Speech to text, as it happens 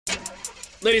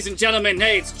Ladies and gentlemen,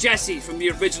 hey, it's Jesse from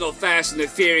the original Fast and the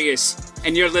Furious,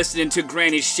 and you're listening to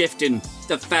Granny Shifting,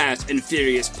 the Fast and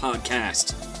Furious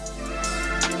podcast.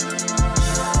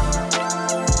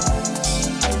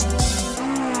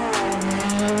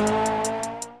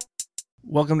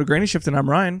 Welcome to Granny Shifting. I'm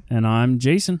Ryan. And I'm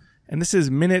Jason. And this is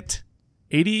minute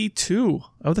 82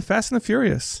 of the Fast and the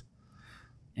Furious.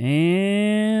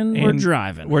 And we're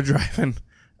driving. We're driving.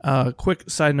 Quick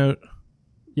side note.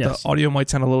 Yes. The audio might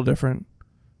sound a little different.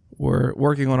 We're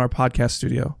working on our podcast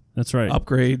studio. That's right.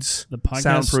 Upgrades, the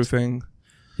podcast, soundproofing.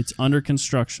 It's under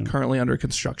construction. Currently under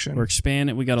construction. We're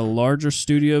expanding. We got a larger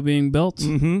studio being built.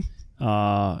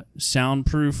 Mm-hmm.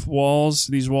 Soundproof walls.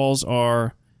 These walls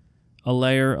are a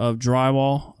layer of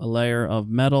drywall, a layer of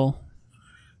metal.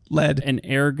 Lead. An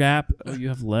air gap. Oh, you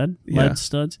have lead? Yeah. Lead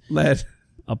studs? Lead.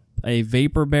 A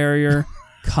vapor barrier,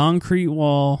 concrete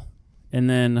wall, and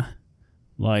then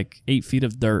like 8 feet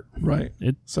of dirt. Right.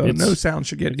 So no sound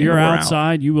should get in. If you're or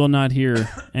outside, out. you will not hear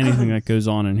anything that goes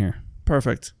on in here.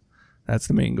 Perfect. That's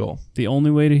the main goal. The only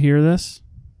way to hear this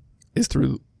is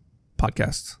through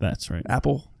podcasts. That's right.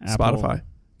 Apple, Spotify,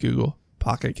 Google,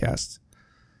 Pocket Casts,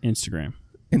 Instagram.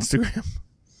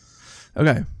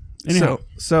 Okay. Anyhow.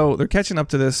 So they're catching up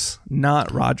to this,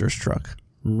 not Roger's truck.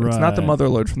 Right. It's not the mother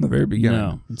lode from the very beginning.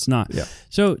 No, it's not. Yeah.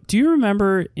 So do you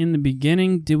remember in the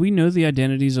beginning, did we know the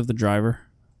identities of the driver?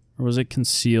 Or was it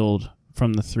concealed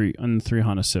from the three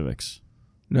Honda Civics?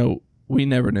 No, we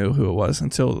never knew who it was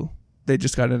until they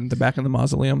just got in the back of the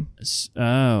mausoleum.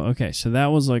 Oh, okay. So that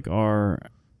was like our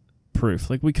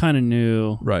proof. Like we kind of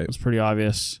knew. Right. It was pretty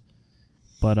obvious.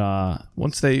 But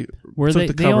once they were took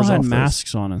the they all covers had off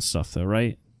masks on and stuff though,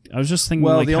 right? I was just thinking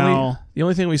the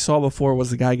only thing we saw before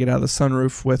was the guy get out of the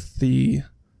sunroof with the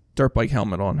dirt bike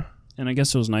helmet on. And I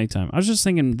guess it was nighttime. I was just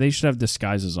thinking they should have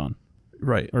disguises on.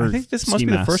 Right. Or I think this must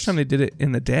be the first time they did it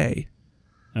in the day.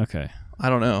 Okay. I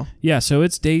don't know. Yeah, so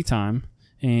it's daytime,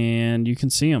 and you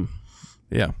can see them.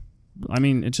 Yeah. I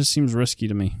mean, it just seems risky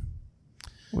to me.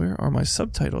 Where are my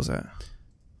subtitles at?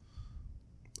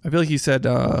 I feel like he said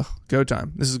go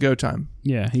time. This is go time.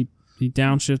 Yeah, he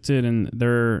downshifted, and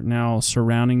they're now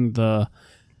surrounding the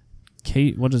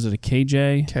what is it, a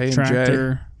KJ?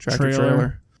 Tractor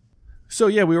trailer. So,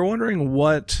 yeah, we were wondering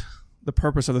what the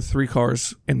purpose of the 3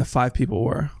 cars and the 5 people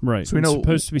were. Right. So we know it's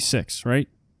supposed to be 6, right?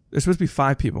 There's supposed to be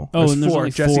 5 people. Oh, and there's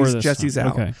only 4 this Jesse's time.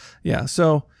 out. Okay. Yeah,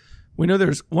 so we know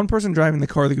there's one person driving the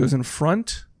car that goes in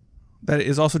front that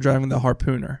is also driving the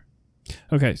harpooner.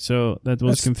 Okay, so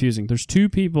that's confusing. There's 2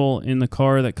 people in the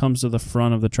car that comes to the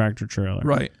front of the tractor trailer.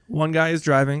 Right. One guy is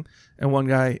driving, and one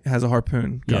guy has a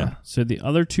harpoon gun. Yeah. So the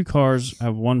other 2 cars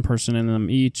have one person in them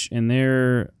each, and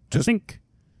they're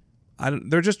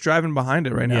they're just driving behind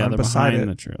it right now. Yeah, and they're beside behind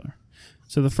the trailer.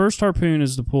 So the first harpoon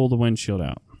is to pull the windshield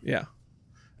out. Yeah.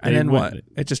 And then what?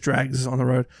 It just drags on the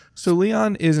road. So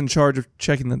Leon is in charge of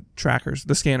checking the trackers,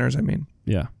 the scanners, I mean.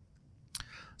 Yeah.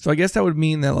 So I guess that would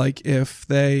mean that like if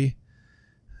they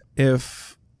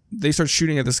start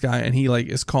shooting at this guy and he like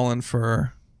is calling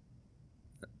for,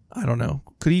 I don't know,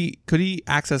 could he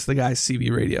access the guy's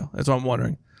CB radio? That's what I'm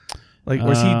wondering. Like,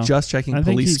 was he just checking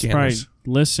police scanners? I think he's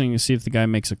probably listening to see if the guy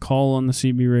makes a call on the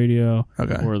CB radio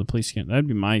or the police scanner. That'd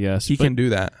be my guess. He can do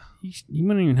that. He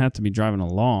wouldn't even have to be driving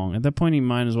along. At that point, he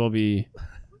might as well be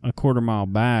a quarter mile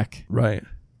back. Right.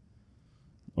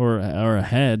 Or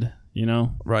ahead, you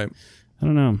know? Right. I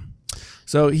don't know.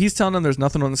 So he's telling them there's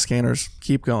nothing on the scanners.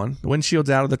 Keep going. The windshield's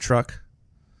out of the truck.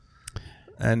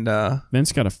 And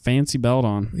Vince got a fancy belt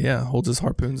on. Yeah, holds his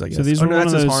harpoons, I guess. So these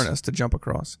that's his harness to jump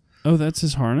across. Oh, that's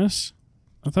his harness?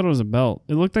 I thought it was a belt.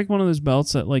 It looked like one of those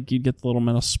belts that like you'd get the little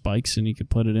metal spikes and you could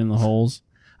put it in the holes.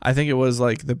 I think it was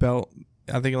like the belt.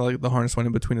 I think like the harness went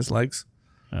in between his legs.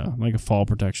 Oh, like a fall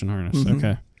protection harness. Mm-hmm.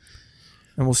 Okay.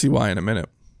 And we'll see why in a minute.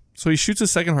 So he shoots a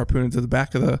second harpoon into the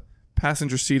back of the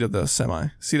passenger seat of the semi.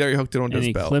 See there, he hooked it onto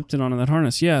his belt. And he clipped it onto that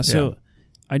harness. Yeah, so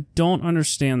I don't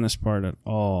understand this part at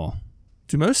all.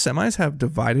 Do most semis have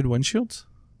divided windshields?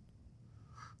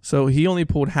 So he only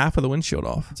pulled half of the windshield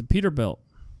off. It's a Peterbilt.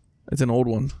 It's an old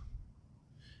one.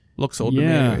 Looks old to me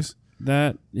anyways.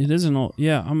 That it is an old.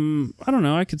 Yeah, I don't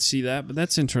know. I could see that, but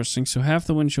that's interesting. So half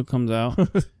the windshield comes out.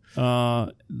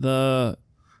 The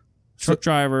truck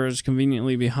driver is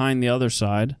conveniently behind the other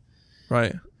side.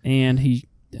 Right. And he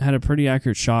had a pretty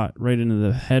accurate shot right into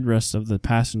the headrest of the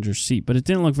passenger seat, but it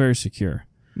didn't look very secure.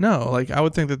 No, like I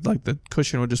would think that like the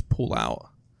cushion would just pull out.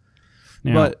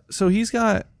 Now, but so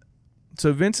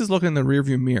Vince is looking in the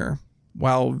rearview mirror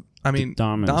while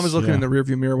Dom is looking in the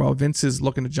rearview mirror while Vince is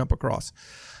looking to jump across.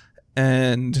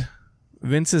 And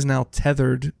Vince is now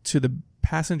tethered to the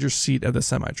passenger seat of the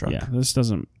semi-truck. Yeah, this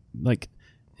doesn't like.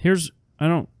 I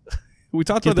don't. We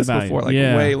talked about this before, like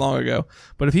way long ago.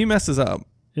 But if he messes up,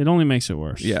 it only makes it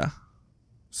worse. Yeah.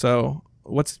 So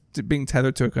what's being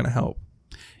tethered to it going to help?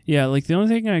 Yeah, like the only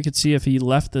thing I could see if he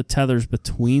left the tethers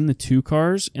between the two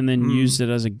cars and then used it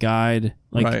as a guide,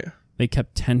 like they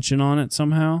kept tension on it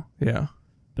somehow. Yeah.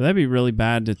 But that'd be really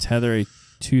bad to tether a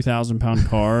 2,000-pound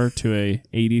car to a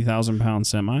 80,000-pound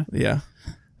semi. Yeah.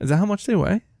 Is that how much they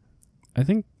weigh? I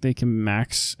think they can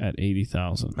max at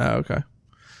 80,000. Oh, okay.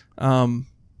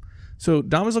 So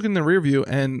Dom is looking in the rear view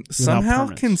and somehow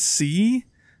can see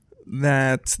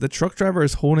that the truck driver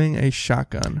is holding a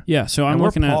shotgun. Yeah, so I'm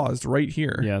looking at paused right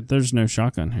here. Yeah, there's no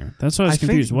shotgun here. That's why I was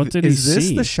confused. What did he see? Is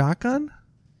this the shotgun?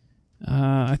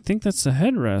 I think that's the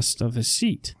headrest of his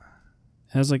seat.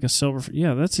 It has like a silver.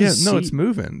 Yeah, that's his seat. No, it's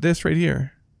moving. This right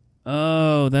here.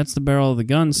 Oh, that's the barrel of the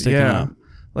gun sticking up.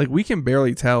 Like we can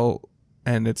barely tell,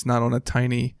 and it's not on a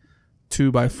tiny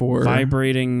 2x4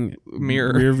 vibrating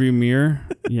mirror, rear view mirror.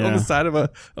 Yeah, on the side of a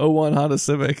 01 Honda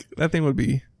Civic. That thing would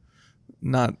be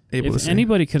not able to see. If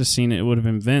anybody could have seen it, it would have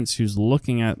been Vince, who's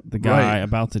looking at the guy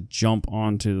about to jump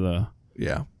onto the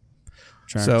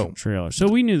tractor trailer. So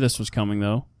we knew this was coming,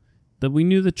 though. That we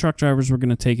knew the truck drivers were going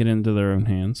to take it into their own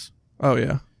hands. Oh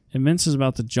yeah, and Vince is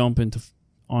about to jump into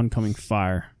oncoming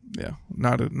fire. Yeah,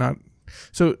 not.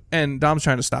 So and Dom's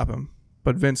trying to stop him,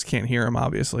 but Vince can't hear him.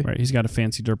 Obviously, right? He's got a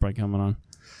fancy dirt bike coming on.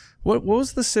 What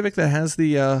was the Civic that has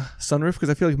the sunroof? Because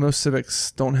I feel like most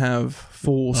Civics don't have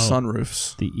full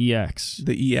sunroofs. The EX.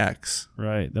 The EX.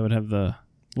 Right. That would have the...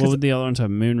 What would the other ones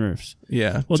have? Moonroofs.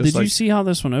 Yeah. Well, did you see how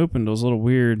this one opened? It was a little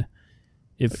weird.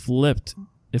 It flipped.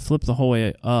 It flipped the whole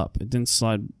way up. It didn't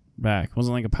slide back. It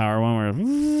wasn't like a power one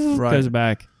where it goes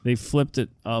back. They flipped it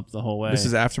up the whole way. This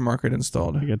is aftermarket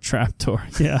installed. Like a trap door.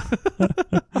 Yeah.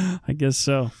 I guess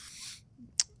so.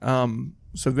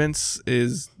 So Vince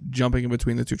is jumping in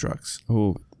between the two trucks.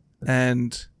 Oh,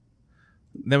 and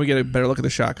then we get a better look at the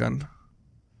shotgun.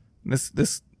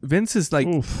 This Vince is like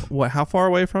what? How far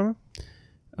away from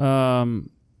him?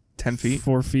 10 feet,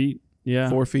 4 feet. Yeah,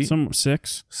 4 feet.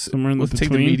 6. Somewhere in the between.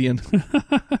 Take the median.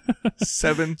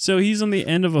 7. So he's on the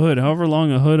end of a hood, however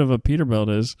long a hood of a Peterbilt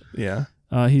is. Yeah.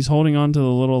 He's holding on to the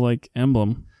little like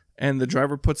emblem. And the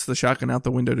driver puts the shotgun out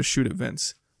the window to shoot at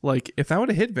Vince. Like if that would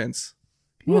have hit Vince,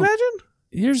 can you imagine?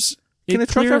 Can a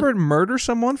truck driver murder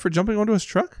someone for jumping onto his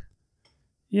truck?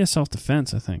 Yeah,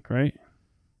 self-defense, I think, right?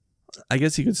 I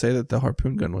guess you could say that the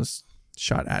harpoon gun was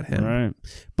shot at him. Right.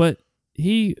 But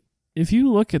if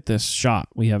you look at this shot,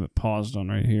 we have it paused on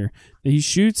right here, he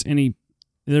shoots and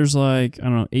there's like, I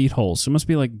don't know, 8 holes. So it must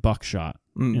be like buckshot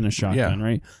in a shotgun,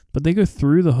 right? But they go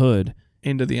through the hood.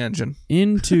 Into the engine.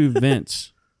 Into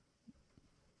Vince.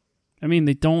 I mean,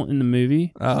 they don't in the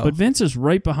movie, but Vince is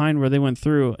right behind where they went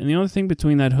through. And the only thing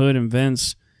between that hood and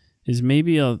Vince is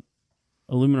maybe a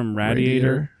aluminum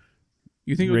radiator.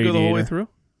 You think it would go the whole way through?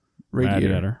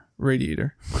 Radiator.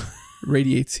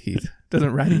 Radiates heat.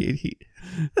 Doesn't radiate heat.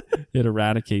 It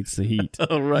eradicates the heat.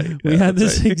 Oh, right. We had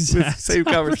this exact same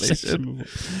conversation.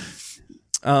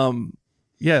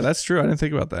 Yeah, that's true. I didn't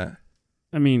think about that.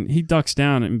 I mean, he ducks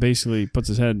down and basically puts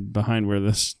his head behind where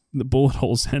the bullet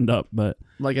holes end up. But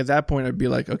like at that point, I'd be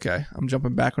like, okay, I'm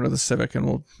jumping back onto the Civic and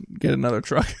we'll get another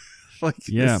truck. Well,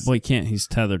 he can't. He's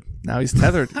tethered. Now he's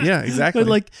tethered. Yeah, exactly. But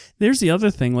like, there's the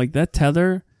other thing. Like that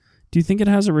tether, do you think it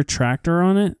has a retractor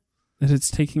on it that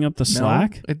it's taking up the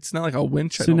slack? It's not like a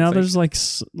winch. So now there's like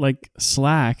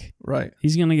slack. Right.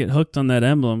 He's gonna get hooked on that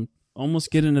emblem. Almost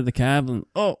get into the cab and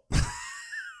wait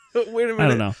a minute. I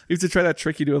don't know. You have to try that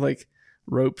trick you do with like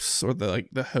ropes or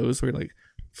the hose where you like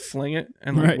fling it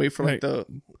and like wait for like the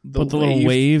put the little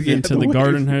wave into the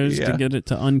garden hose to get it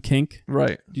to unkink.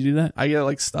 Right. Do you do that? I get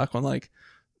like stuck on like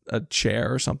a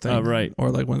chair or something. Oh, right. Or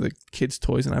like one of the kids'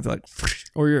 toys and I have to like...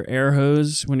 Or your air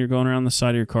hose when you're going around the side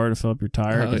of your car to fill up your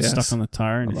tire. It gets stuck on the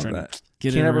tire and you're trying to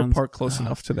get it around. Can't ever park close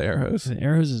enough to the air hose. The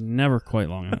air hose is never quite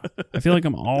long enough. I feel like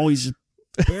I'm always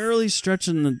barely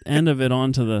stretching the end of it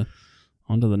onto the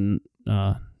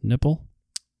nipple.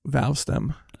 Valve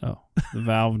stem. Oh, the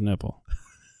valve nipple.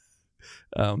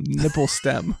 Nipple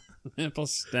stem. Nipple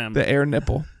stem. The air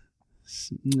nipple.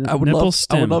 I would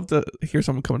love to hear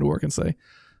someone come to work and say,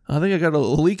 I think I got a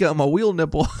leak out of my wheel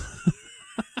nipple.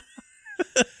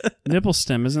 Nipple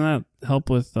stem, isn't that help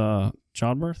with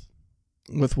childbirth?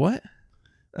 With what?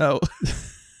 Oh,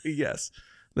 yes.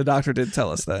 The doctor did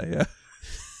tell us that, yeah.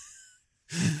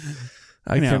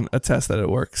 I can attest that it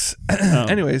works.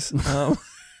 Anyways.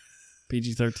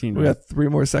 PG-13. We got 3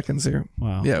 more seconds here.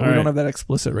 Wow. Yeah, we don't have that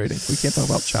explicit rating. We can't talk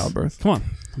about childbirth. Come on.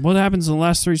 What happens in the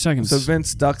last 3 seconds? So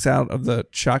Vince ducks out of the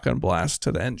shotgun blast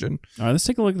to the engine. All right, let's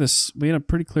take a look at this. We had a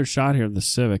pretty clear shot here of the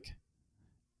Civic.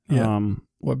 Yeah.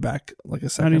 What back like a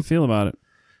second. How do you feel about it?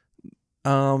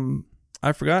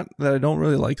 I forgot that I don't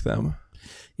really like them.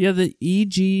 Yeah, the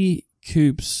EG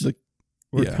coupes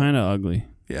were kind of ugly.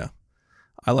 Yeah.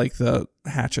 I like the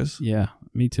hatches. Yeah,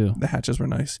 me too. The hatches were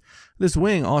nice. This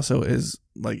wing also is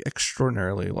like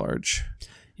extraordinarily large.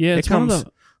 Yeah, it comes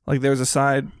like there's a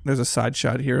side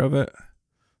shot here of it.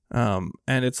 And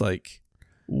it's like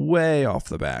way off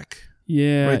the back.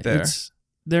 Yeah, right there.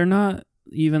 They're not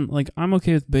even like, I'm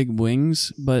okay with big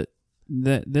wings, but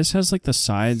this has like the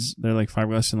sides, they're like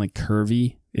fiberglass and like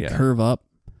curvy. They curve up.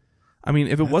 I mean,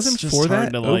 if it wasn't for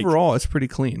that, overall it's pretty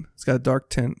clean. It's got a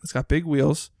dark tint. It's got big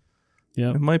wheels.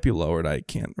 Yeah, it might be lowered. I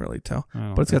can't really tell,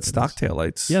 but it's got stock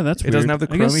taillights. Yeah, that's weird. It doesn't have the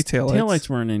chromey taillights. Taillights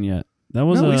weren't in yet. That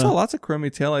was we saw lots of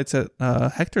chromey taillights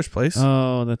at Hector's place.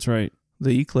 Oh, that's right.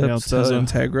 The Eclipse, the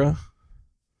Integra.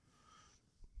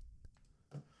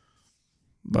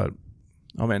 But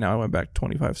oh man, now I went back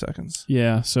 25 seconds.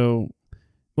 Yeah. So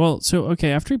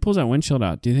okay. After he pulls that windshield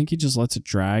out, do you think he just lets it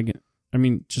drag? I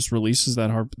mean, just releases that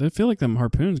harpoon. I feel like them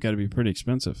harpoons got to be pretty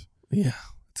expensive. Yeah,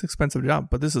 it's an expensive job,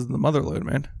 but this is the mother load,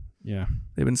 man. Yeah,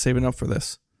 they've been saving up for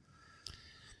this.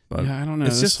 But yeah, I don't know.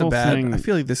 It's just a bad. I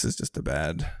feel like this is just a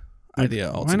bad idea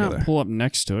altogether. Why not pull up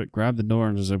next to it, grab the door,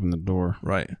 and just open the door?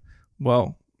 Right.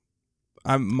 Well,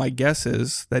 my guess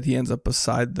is that he ends up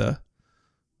beside the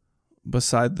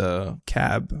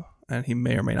cab, and he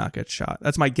may or may not get shot.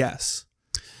 That's my guess.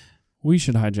 We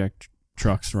should hijack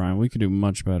trucks, Ryan. We could do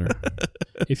much better.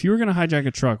 If you were going to hijack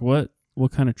a truck, what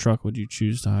kind of truck would you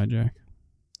choose to hijack?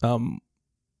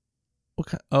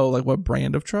 Like what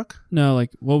brand of truck? No, like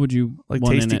what would you like?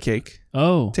 Tasty Cake.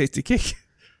 Oh, Tasty Cake.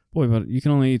 Boy, but you can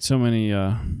only eat so many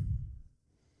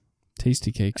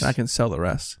Tasty Cakes. And I can sell the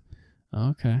rest.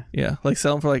 Okay. Yeah, like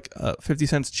sell them for like 50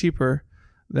 cents cheaper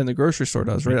than the grocery store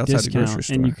does, right outside the grocery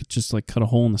store. And you could just like cut a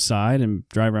hole in the side and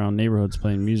drive around neighborhoods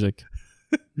playing music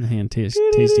and hand Tasty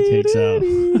Cakes out.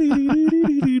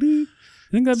 You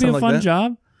think that'd be a fun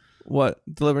job? What,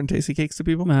 delivering Tasty Cakes to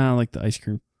people? Nah, like the ice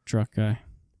cream truck guy.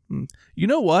 You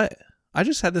know what? I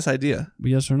just had this idea.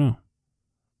 Yes or no?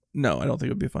 No, I don't think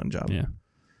it would be a fun job. Yeah.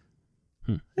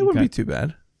 It wouldn't be too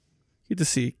bad. You get to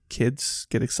see kids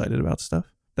get excited about stuff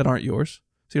that aren't yours,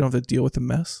 so you don't have to deal with the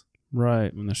mess.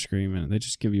 Right, when they're screaming. They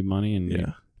just give you money and...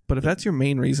 Yeah. But if that's your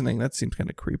main reasoning, that seems kind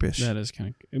of creepish. That is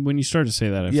kind of... When you start to say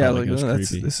that, I felt like it was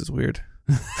creepy. This is weird.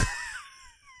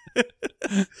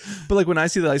 But like when I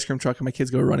see the ice cream truck and my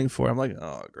kids go running for it, I'm like,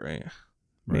 oh, great.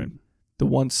 Right. I mean, the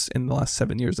once in the last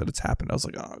 7 years that it's happened, I was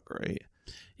like, oh, great.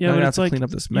 Yeah, but it's like clean up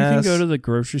this mess. You can go to the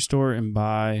grocery store and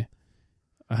buy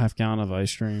a half gallon of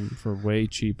ice cream for way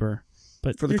cheaper.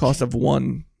 But for the cost of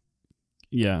one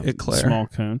eclair. Small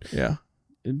cone. Yeah.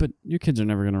 But your kids are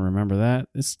never going to remember that.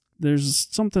 There's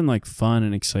something like fun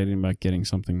and exciting about getting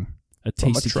a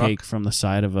tasty cake from the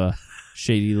side of a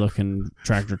shady looking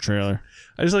tractor trailer.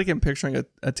 I just like him picturing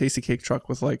a Tasty Cake truck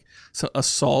with like a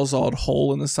sawzalled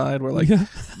hole in the side where like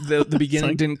the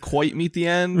beginning didn't quite meet the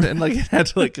end and like it had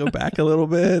to like go back a little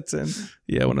bit, and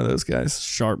one of those guys.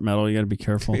 Sharp metal, you got to be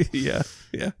careful. Yeah.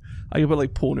 I could put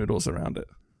like pool noodles around it,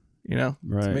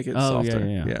 right, to make it softer.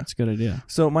 Yeah, it's a good idea.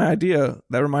 So my idea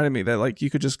that reminded me that like you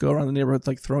could just go around the neighborhood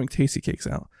like throwing Tasty Cakes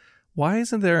out. Why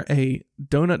isn't there a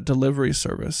donut delivery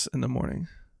service in the morning?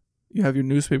 You have your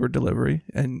newspaper delivery,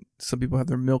 and some people have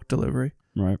their milk delivery.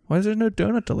 Right. Why is there no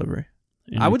donut delivery?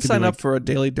 And I would sign up for a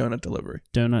daily donut delivery.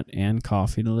 Donut and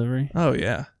coffee delivery? Oh,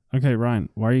 yeah. Okay, Ryan,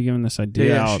 why are you giving this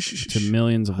idea out to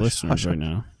millions of listeners right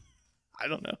now? I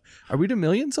don't know. Are we to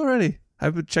millions already? I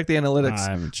haven't checked the analytics.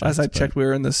 I haven't checked. Last I checked, we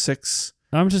were in the 6.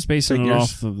 I'm just basing it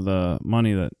off of the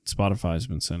money that Spotify's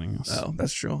been sending us. Oh,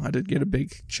 that's true. I did get a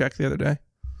big check the other day.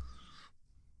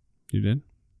 You did?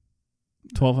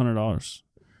 $1,200.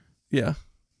 Yeah.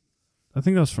 I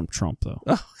think that was from Trump, though.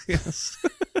 Oh, yes.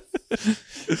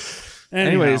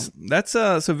 Anyways, that's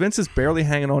so Vince is barely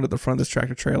hanging on to the front of this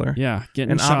tractor trailer. Yeah,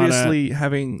 getting and shot obviously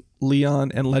having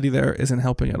Leon and Letty there isn't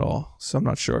helping at all. So I'm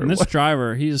not sure. And this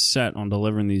driver, he's set on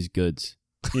delivering these goods.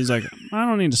 He's like, I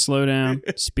don't need to slow down,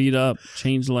 speed up,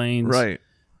 change lanes. Right.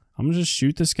 I'm gonna just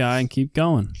shoot this guy and keep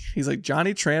going. He's like,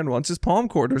 Johnny Tran wants his palm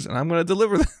quarters, and I'm gonna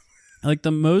deliver them. Like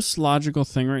the most logical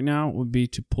thing right now would be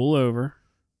to pull over.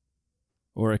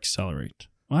 Or accelerate.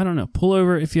 Well, I don't know. Pull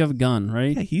over if you have a gun,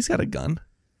 right? Yeah, he's got a gun.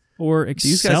 Or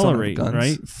accelerate,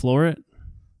 right? Floor it.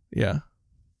 Yeah.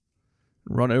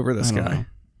 Run over this guy. Know.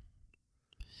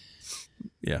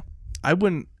 Yeah. I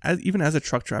wouldn't, even as a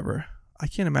truck driver, I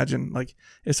can't imagine, like,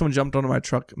 if someone jumped onto my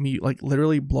truck, me, like,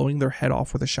 literally blowing their head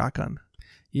off with a shotgun.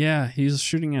 Yeah, he's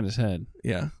shooting at his head.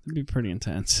 Yeah. It'd be pretty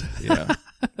intense. Yeah.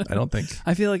 I don't think.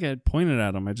 I feel like I'd point it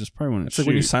at him. I just probably wouldn't shoot. It's like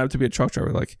when you sign up to be a truck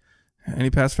driver, like, any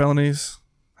past felonies?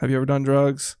 Have you ever done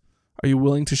drugs? Are you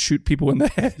willing to shoot people in the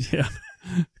head? Yeah.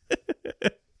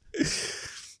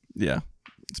 Yeah.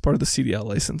 It's part of the CDL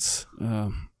license. I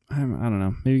don't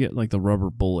know. Maybe get like the rubber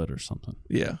bullet or something.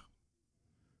 Yeah.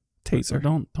 Taser. Or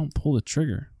don't pull the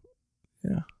trigger.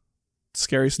 Yeah.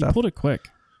 Scary stuff. He pulled it quick.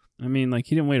 I mean, like,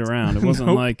 he didn't wait around. It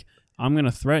wasn't like, I'm going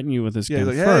to threaten you with this gun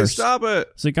like, first. Hey, stop it.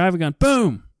 It's like, I have a gun.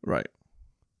 Boom. Right.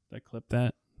 Did I clip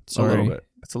that? Sorry. A little bit.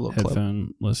 It's a little headphone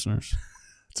clip. Listeners.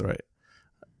 That's all right.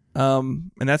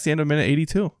 And that's the end of minute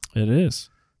 82. It is.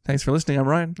 Thanks for listening. I'm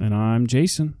Ryan. And I'm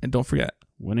Jason. And don't forget,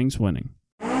 winning's winning.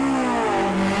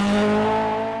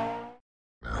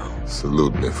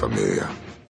 Salute me, familia.